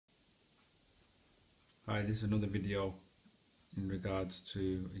Hi, this is another video in regards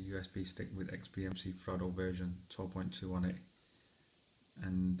to a USB stick with XBMC Throttle version 12.2 on it,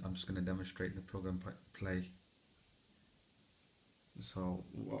 and I'm just going to demonstrate the program play. So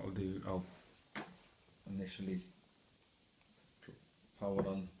what I'll do, I'll initially power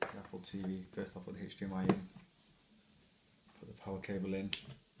on the Apple TV. First I'll put the HDMI in, put the power cable in,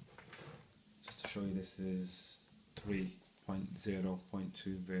 just to show you this is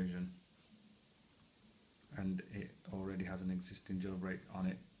 3.0.2 version. And it already has an existing jailbreak on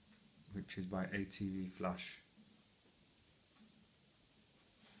it, which is by ATV Flash.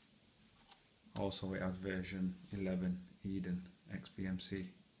 Also it has version 11 Eden XBMC.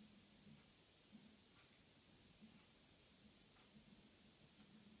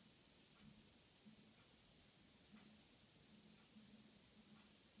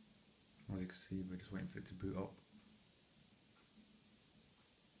 As you can see, we're just waiting for it to boot up.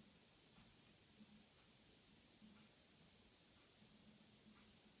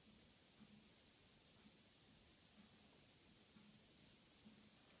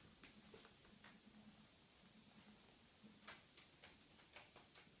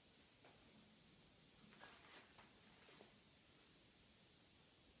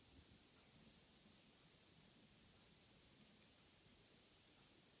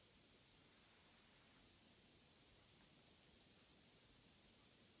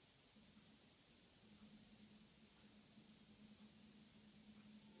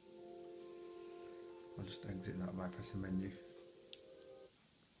 I'll just exit that by pressing menu,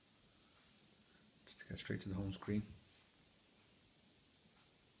 just to get straight to the home screen.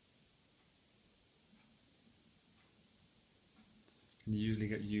 And you usually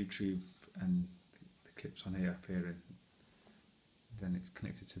get YouTube and the clips on here appearing, then it's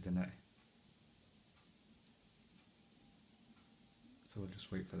connected to the net. So we'll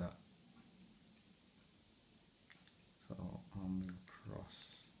just wait for that. So I'm going to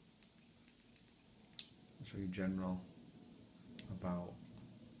cross. I'll show you general about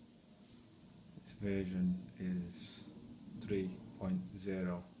this version is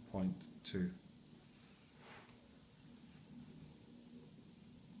 3.0.2.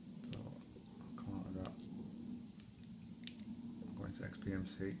 So I'll come out of that. I'm going to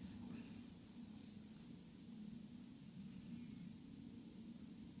XBMC.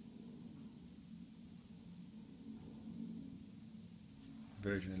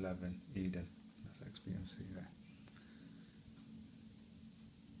 Version 11 Eden. That's XBMC there.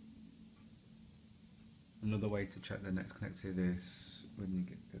 Another way to check the net's connected is when you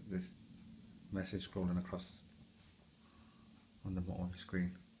get this message scrolling across on the bottom of the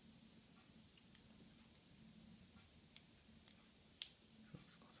screen. So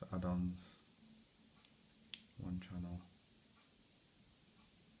let's go to add-ons, one channel.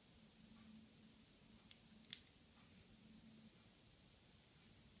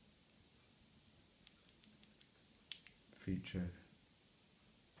 Featured.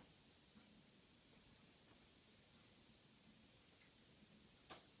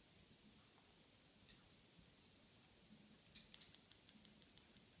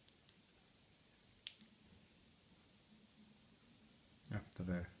 After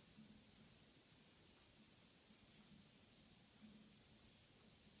there.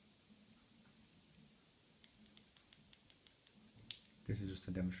 This is just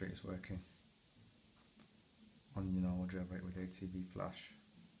to demonstrate it's working on your normal jailbreak with ATV Flash.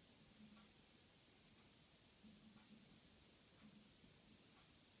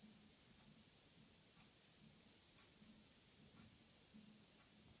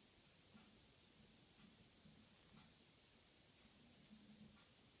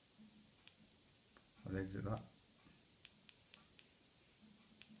 I'll exit that.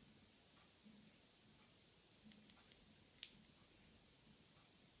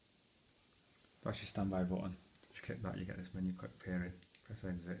 That's your standby button. If you click that, you get this menu appearing. Press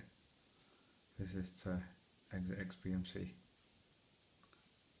exit. This is to exit XBMC.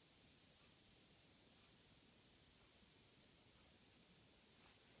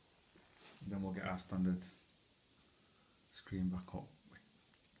 Then we'll get our standard screen back up.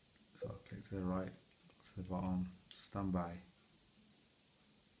 So I'll click to the right, to the bottom, standby.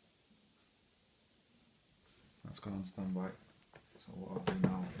 That's gone on standby. So what I'll do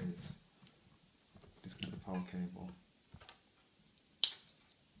now is disconnect the power cable.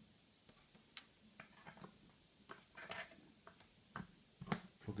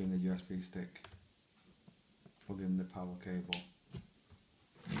 Plug in the USB stick. Plug in the power cable.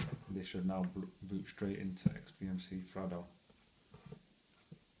 This should now boot straight into XBMC Throttle,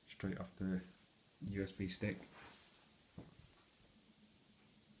 straight off the USB stick.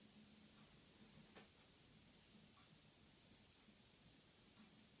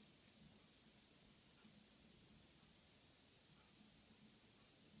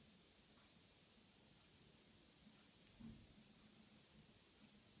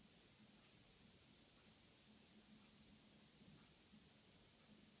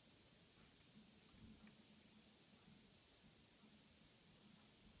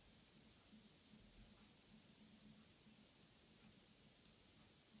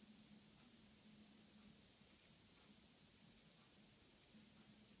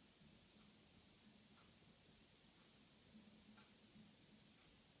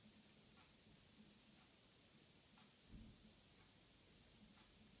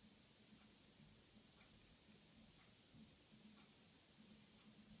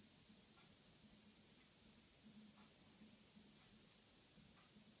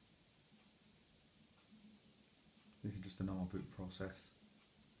 just a normal boot process.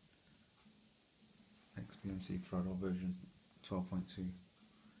 XBMC Throttle version 12.2.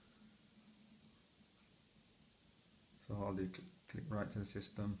 So I'll do click right to the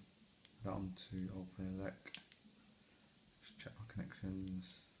system, down to OpenELEC, just check my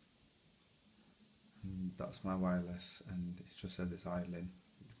connections, and that's my wireless, and it's just said it's idling,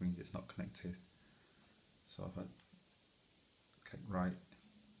 which means it's not connected. So if I click right,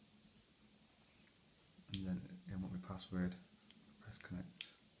 and then again want my password, press connect,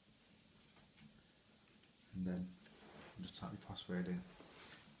 and then just type my password in.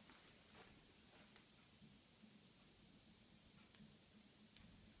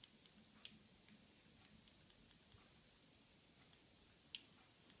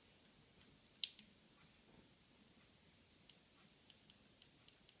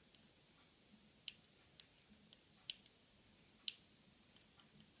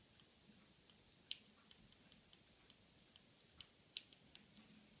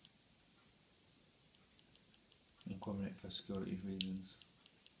 I'm covering it for security reasons.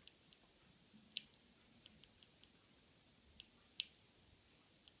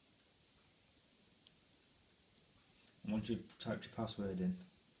 And once you've typed your password in,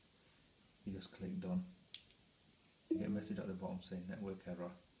 you just click done. You get a message at the bottom saying network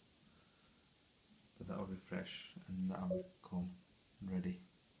error, but that'll refresh and that'll come ready.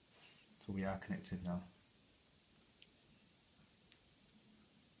 So we are connected now.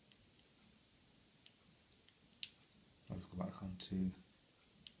 I'll just go back onto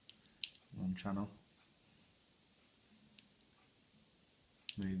one channel,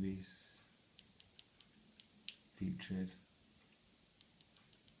 movies, featured,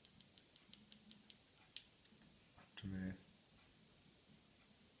 after Earth,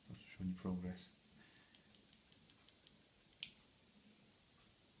 that's showing you progress.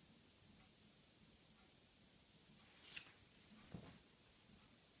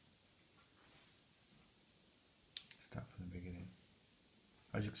 Start from the beginning.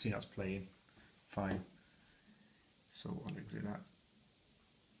 As you can see, that's playing fine, so I'll exit that.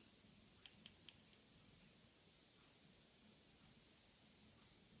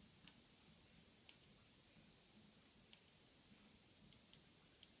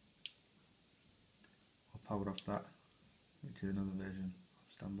 I'll power off that, which is another version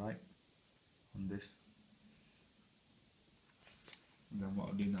of standby on this. And then what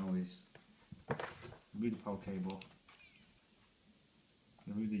I'll do now is remove the power cable,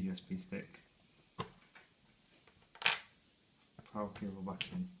 remove the USB stick, power cable back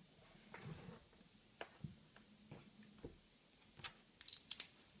in,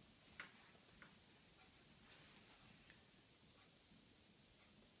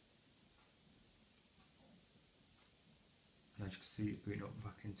 and as you can see it's booting up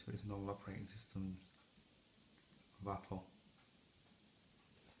back into its normal operating system of Apple.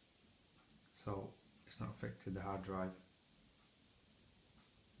 So it's not affected the hard drive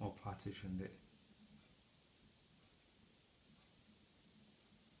or partitioned it.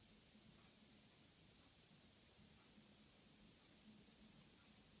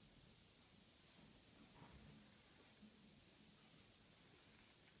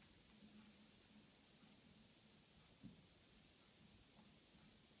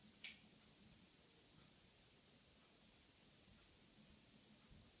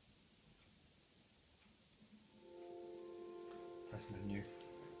 Press menu.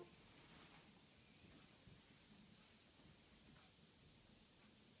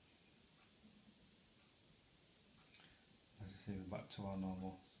 As you see, we're back to our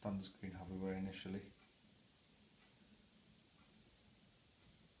normal standard screen how we were initially.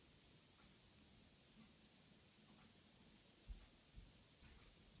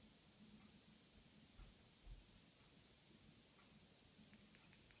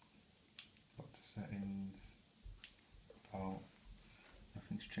 Back to settings, about,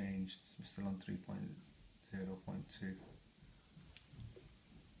 nothing's changed, we're still on 3.0.2,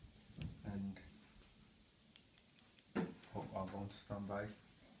 and I'll go on to standby,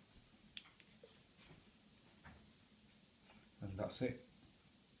 and that's it.